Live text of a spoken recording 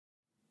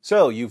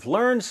So, you've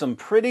learned some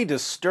pretty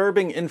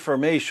disturbing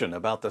information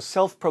about the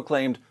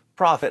self-proclaimed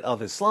Prophet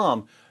of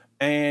Islam,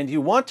 and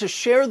you want to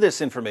share this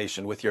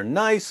information with your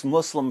nice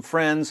Muslim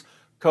friends,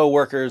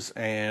 co-workers,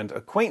 and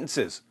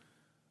acquaintances.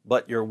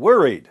 But you're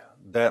worried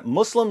that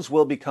Muslims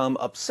will become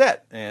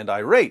upset and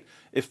irate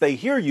if they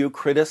hear you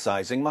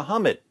criticizing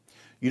Muhammad.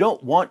 You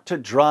don't want to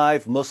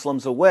drive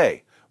Muslims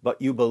away,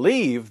 but you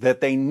believe that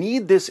they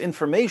need this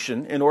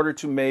information in order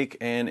to make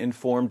an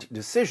informed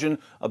decision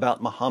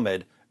about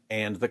Muhammad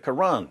and the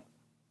Quran.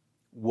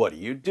 What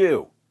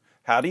do?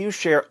 How do you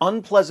share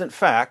unpleasant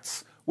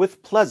facts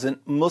with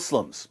pleasant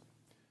Muslims?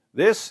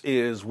 This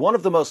is one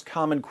of the most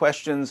common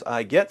questions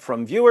I get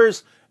from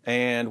viewers,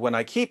 and when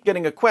I keep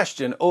getting a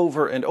question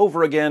over and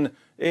over again,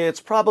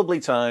 it's probably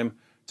time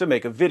to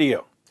make a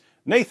video.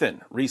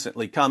 Nathan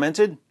recently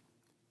commented,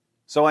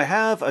 "So I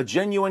have a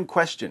genuine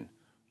question.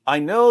 I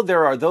know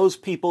there are those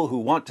people who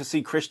want to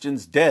see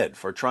Christians dead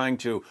for trying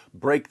to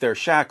break their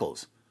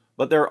shackles.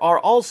 But there are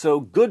also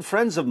good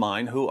friends of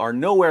mine who are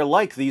nowhere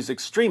like these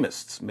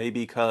extremists,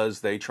 maybe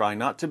because they try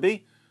not to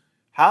be.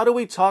 How do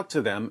we talk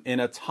to them in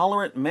a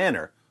tolerant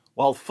manner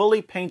while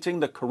fully painting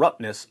the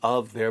corruptness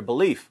of their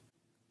belief?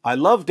 I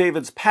love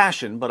David's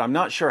passion, but I'm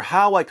not sure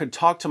how I could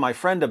talk to my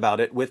friend about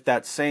it with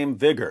that same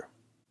vigor."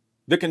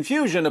 The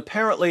confusion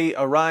apparently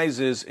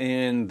arises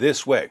in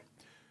this way.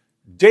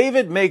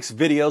 David makes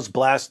videos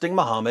blasting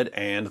Muhammad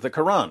and the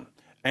Quran,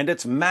 and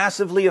it's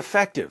massively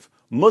effective.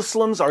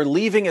 Muslims are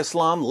leaving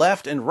Islam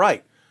left and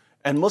right,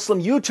 and Muslim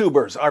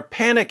YouTubers are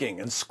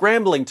panicking and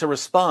scrambling to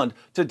respond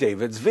to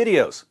David's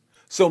videos.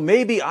 So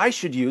maybe I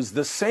should use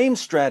the same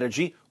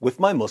strategy with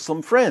my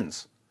Muslim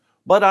friends.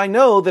 But I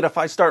know that if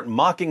I start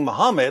mocking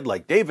Muhammad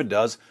like David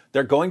does,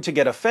 they're going to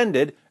get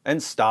offended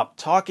and stop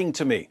talking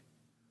to me.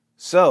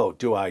 So,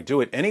 do I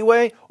do it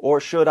anyway, or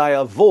should I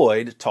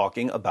avoid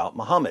talking about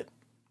Muhammad?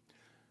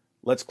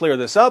 Let's clear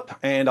this up,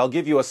 and I'll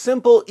give you a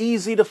simple,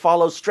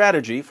 easy-to-follow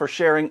strategy for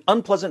sharing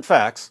unpleasant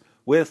facts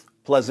with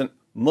pleasant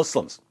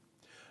Muslims.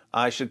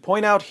 I should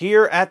point out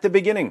here at the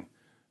beginning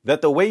that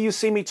the way you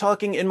see me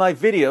talking in my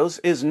videos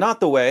is not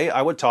the way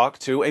I would talk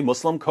to a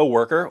Muslim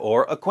coworker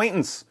or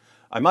acquaintance.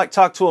 I might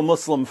talk to a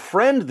Muslim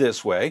friend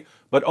this way,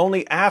 but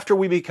only after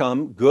we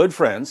become good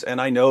friends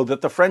and I know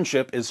that the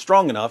friendship is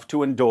strong enough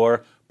to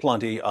endure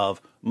plenty of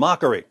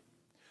mockery.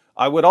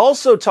 I would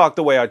also talk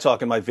the way I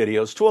talk in my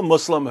videos to a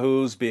Muslim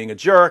who's being a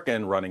jerk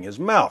and running his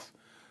mouth.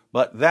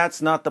 But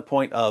that's not the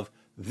point of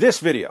this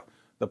video.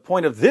 The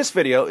point of this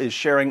video is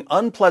sharing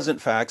unpleasant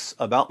facts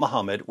about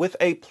Muhammad with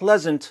a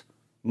pleasant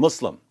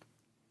Muslim.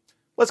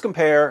 Let's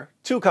compare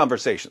two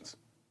conversations.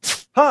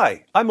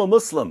 "Hi, I'm a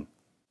Muslim.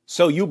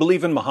 So you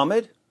believe in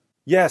Muhammad?"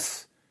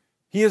 "Yes,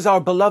 he is our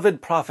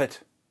beloved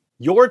prophet."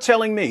 You're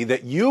telling me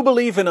that you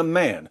believe in a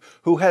man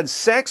who had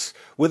sex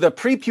with a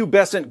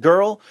prepubescent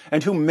girl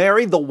and who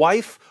married the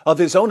wife of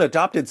his own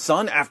adopted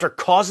son after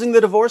causing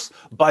the divorce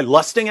by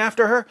lusting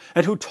after her,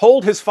 and who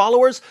told his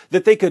followers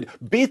that they could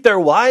beat their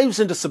wives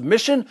into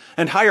submission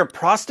and hire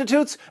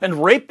prostitutes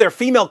and rape their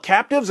female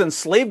captives and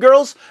slave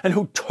girls, and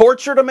who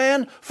tortured a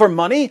man for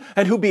money,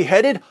 and who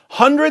beheaded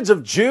hundreds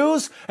of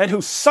Jews, and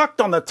who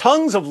sucked on the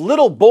tongues of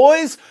little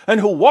boys, and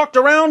who walked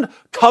around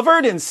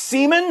covered in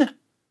semen?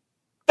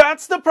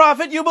 That's the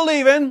prophet you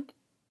believe in.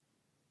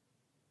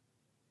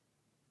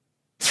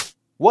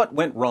 What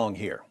went wrong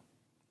here?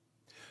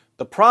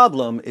 The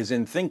problem is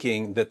in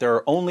thinking that there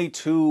are only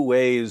two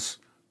ways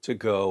to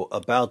go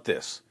about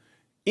this.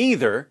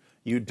 Either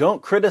you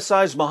don't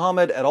criticize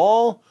Muhammad at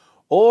all,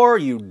 or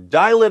you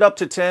dial it up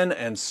to 10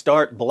 and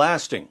start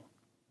blasting.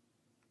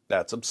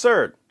 That's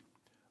absurd.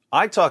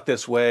 I talk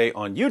this way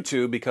on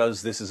YouTube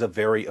because this is a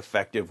very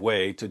effective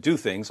way to do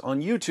things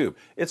on YouTube.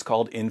 It's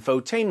called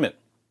infotainment.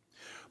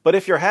 But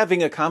if you're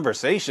having a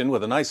conversation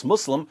with a nice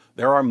Muslim,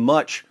 there are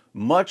much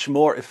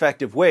more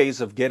effective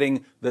ways of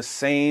getting the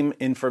same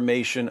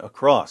information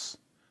across.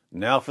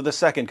 Now for the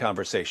second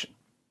conversation.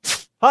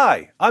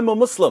 "Hi, I'm a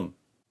Muslim."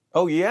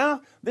 "Oh yeah?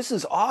 This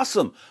is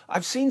awesome.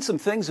 I've seen some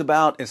things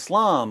about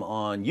Islam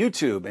on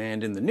YouTube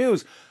and in the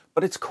news,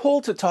 but it's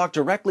cool to talk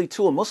directly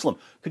to a Muslim.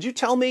 Could you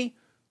tell me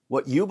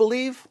what you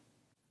believe?"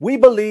 "We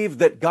believe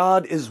that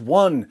God is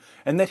one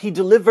and that he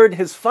delivered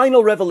his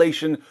final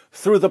revelation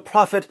through the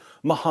Prophet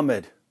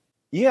Muhammad."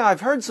 "Yeah,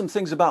 I've heard some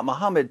things about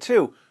Muhammad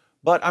too,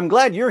 but I'm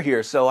glad you're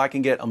here so I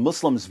can get a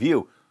Muslim's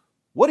view.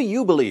 What do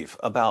you believe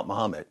about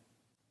Muhammad?"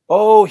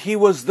 "Oh, he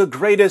was the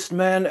greatest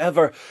man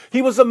ever.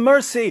 He was a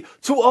mercy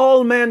to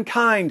all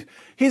mankind.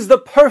 He's the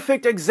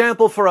perfect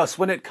example for us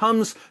when it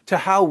comes to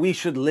how we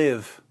should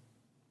live."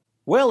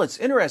 Well, it's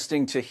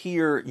interesting to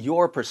hear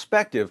your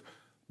perspective,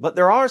 but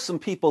there are some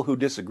people who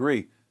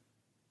disagree.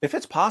 If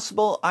it's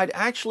possible, I'd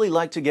actually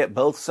like to get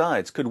both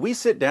sides. Could we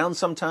sit down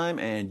sometime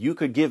and you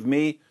could give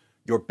me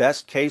your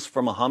best case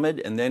for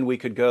Muhammad, and then we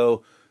could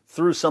go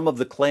through some of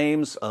the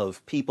claims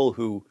of people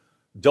who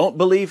don't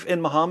believe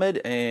in Muhammad,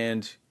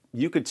 and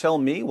you could tell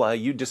me why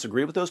you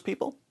disagree with those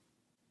people?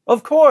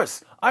 Of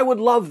course, I would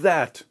love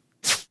that.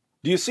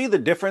 Do you see the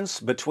difference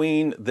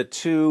between the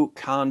two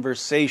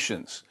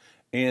conversations?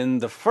 In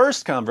the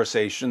first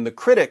conversation, the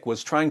critic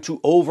was trying to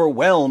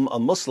overwhelm a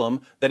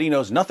Muslim that he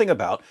knows nothing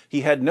about.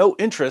 He had no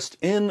interest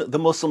in the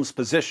Muslim's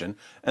position,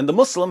 and the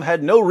Muslim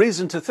had no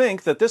reason to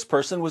think that this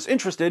person was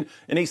interested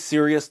in a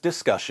serious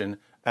discussion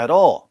at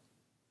all.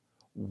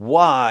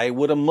 Why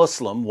would a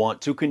Muslim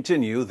want to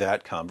continue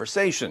that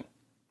conversation?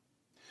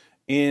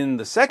 In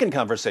the second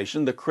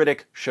conversation, the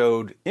critic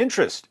showed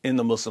interest in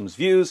the Muslim's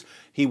views.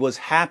 He was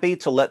happy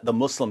to let the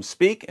Muslim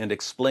speak and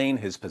explain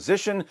his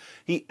position.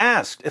 He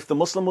asked if the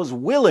Muslim was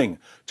willing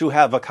to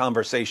have a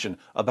conversation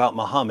about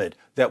Muhammad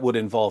that would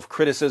involve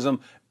criticism,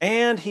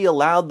 and he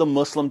allowed the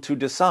Muslim to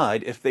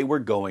decide if they were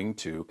going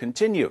to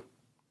continue.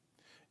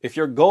 If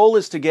your goal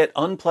is to get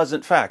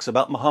unpleasant facts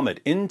about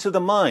Muhammad into the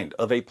mind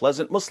of a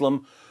pleasant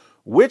Muslim,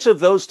 which of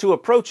those two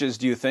approaches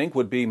do you think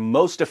would be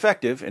most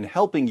effective in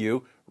helping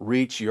you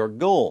reach your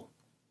goal?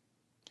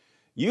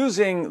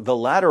 Using the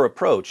latter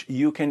approach,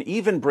 you can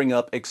even bring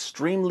up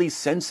extremely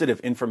sensitive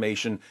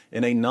information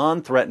in a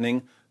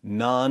non-threatening,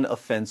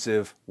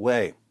 non-offensive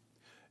way.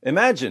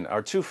 Imagine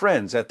our two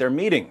friends at their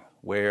meeting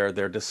where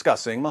they're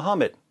discussing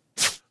Muhammad.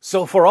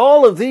 So for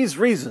all of these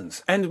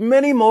reasons, and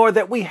many more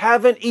that we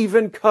haven't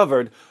even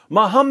covered,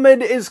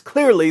 Muhammad is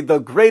clearly the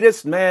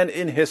greatest man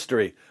in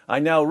history. I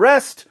now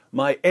rest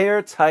my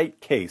airtight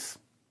case.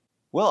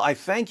 Well, I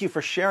thank you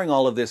for sharing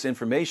all of this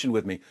information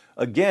with me.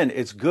 Again,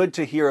 it's good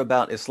to hear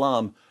about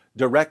Islam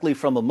directly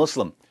from a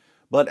Muslim.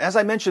 But as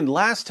I mentioned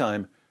last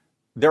time,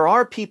 there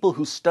are people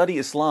who study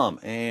Islam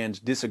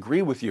and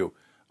disagree with you.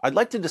 I'd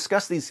like to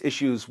discuss these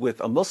issues with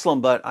a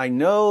Muslim, but I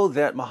know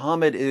that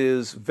Muhammad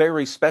is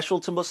very special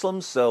to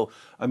Muslims, so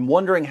I'm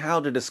wondering how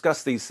to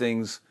discuss these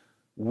things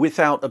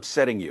without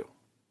upsetting you.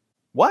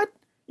 What?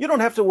 You don't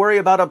have to worry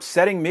about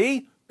upsetting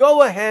me?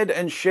 Go ahead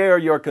and share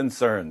your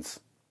concerns.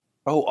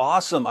 Oh,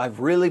 awesome. I've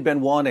really been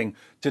wanting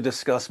to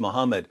discuss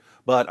Muhammad,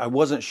 but I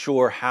wasn't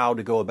sure how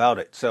to go about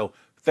it. So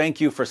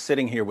thank you for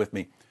sitting here with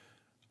me.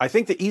 I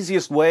think the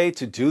easiest way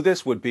to do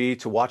this would be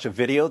to watch a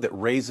video that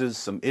raises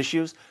some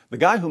issues. The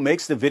guy who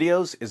makes the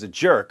videos is a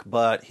jerk,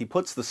 but he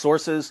puts the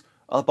sources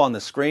up on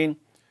the screen.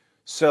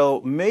 So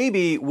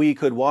maybe we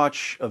could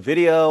watch a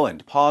video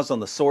and pause on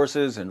the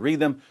sources and read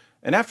them.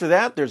 And after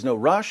that, there's no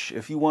rush.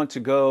 If you want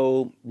to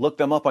go look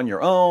them up on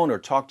your own or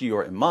talk to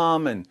your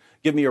imam and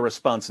give me a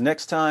response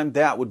next time,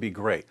 that would be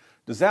great.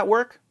 Does that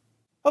work?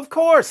 Of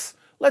course!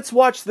 Let's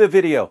watch the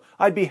video.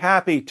 I'd be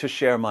happy to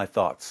share my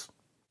thoughts.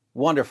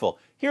 Wonderful.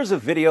 Here's a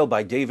video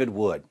by David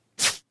Wood.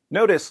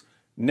 Notice,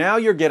 now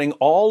you're getting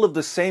all of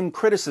the same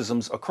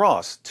criticisms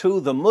across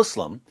to the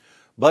Muslim,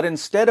 but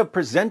instead of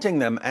presenting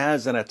them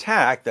as an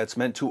attack that's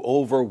meant to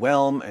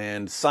overwhelm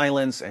and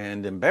silence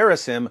and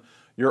embarrass him,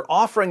 you're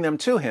offering them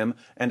to him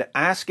and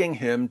asking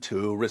him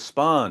to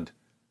respond.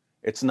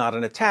 It's not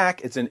an attack,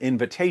 it's an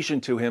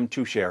invitation to him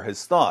to share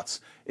his thoughts.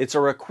 It's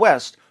a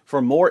request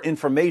for more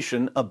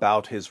information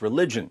about his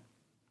religion.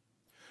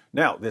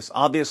 Now, this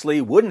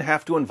obviously wouldn't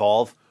have to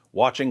involve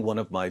watching one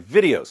of my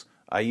videos.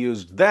 I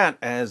used that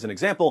as an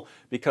example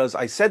because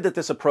I said that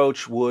this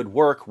approach would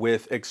work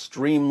with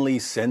extremely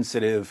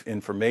sensitive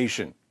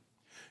information.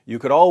 You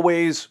could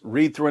always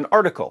read through an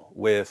article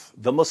with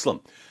the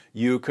Muslim.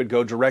 You could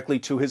go directly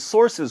to his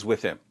sources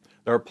with him.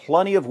 There are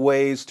plenty of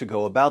ways to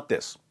go about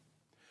this.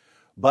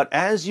 But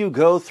as you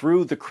go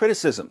through the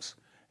criticisms,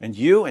 and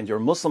you and your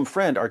Muslim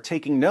friend are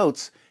taking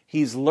notes,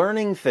 he's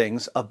learning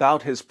things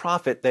about his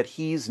prophet that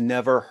he's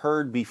never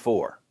heard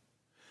before.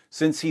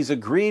 Since he's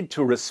agreed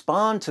to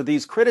respond to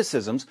these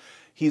criticisms,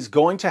 he's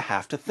going to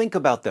have to think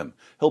about them.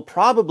 He'll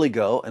probably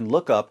go and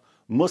look up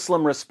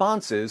Muslim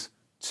responses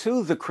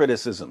to the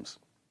criticisms.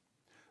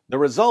 The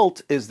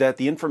result is that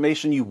the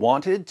information you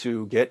wanted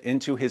to get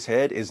into his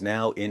head is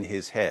now in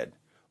his head.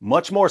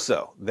 Much more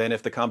so than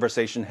if the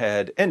conversation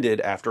had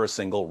ended after a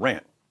single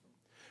rant.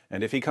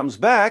 And if he comes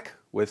back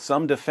with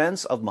some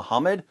defense of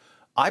Muhammad,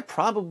 I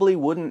probably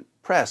wouldn't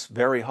press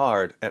very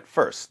hard at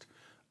first.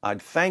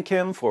 I'd thank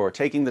him for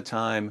taking the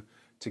time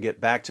to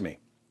get back to me.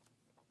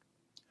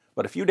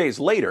 But a few days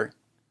later,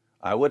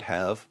 I would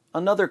have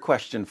another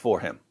question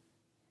for him.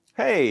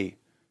 Hey,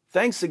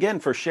 thanks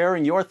again for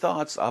sharing your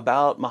thoughts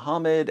about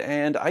Muhammad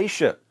and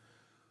Aisha.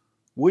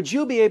 Would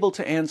you be able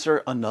to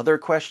answer another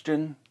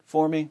question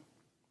for me?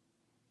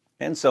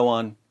 And so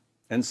on,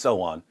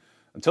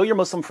 until your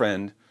Muslim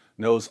friend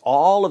knows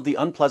all of the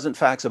unpleasant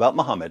facts about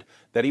Muhammad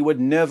that he would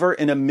never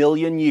in a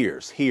million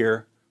years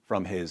hear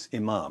from his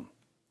imam.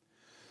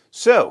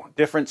 So,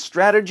 different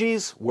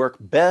strategies work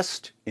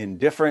best in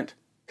different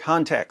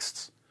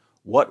contexts.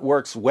 What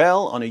works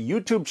well on a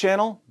YouTube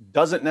channel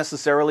doesn't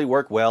necessarily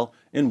work well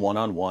in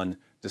one-on-one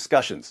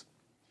discussions.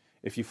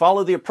 If you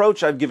follow the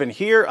approach I've given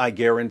here, I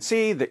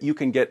guarantee that you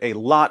can get a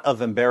lot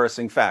of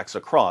embarrassing facts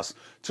across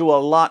to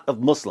a lot of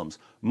Muslims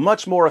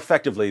much more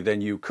effectively than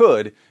you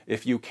could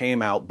if you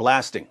came out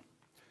blasting.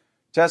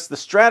 Test the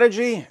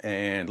strategy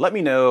and let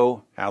me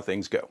know how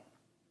things go.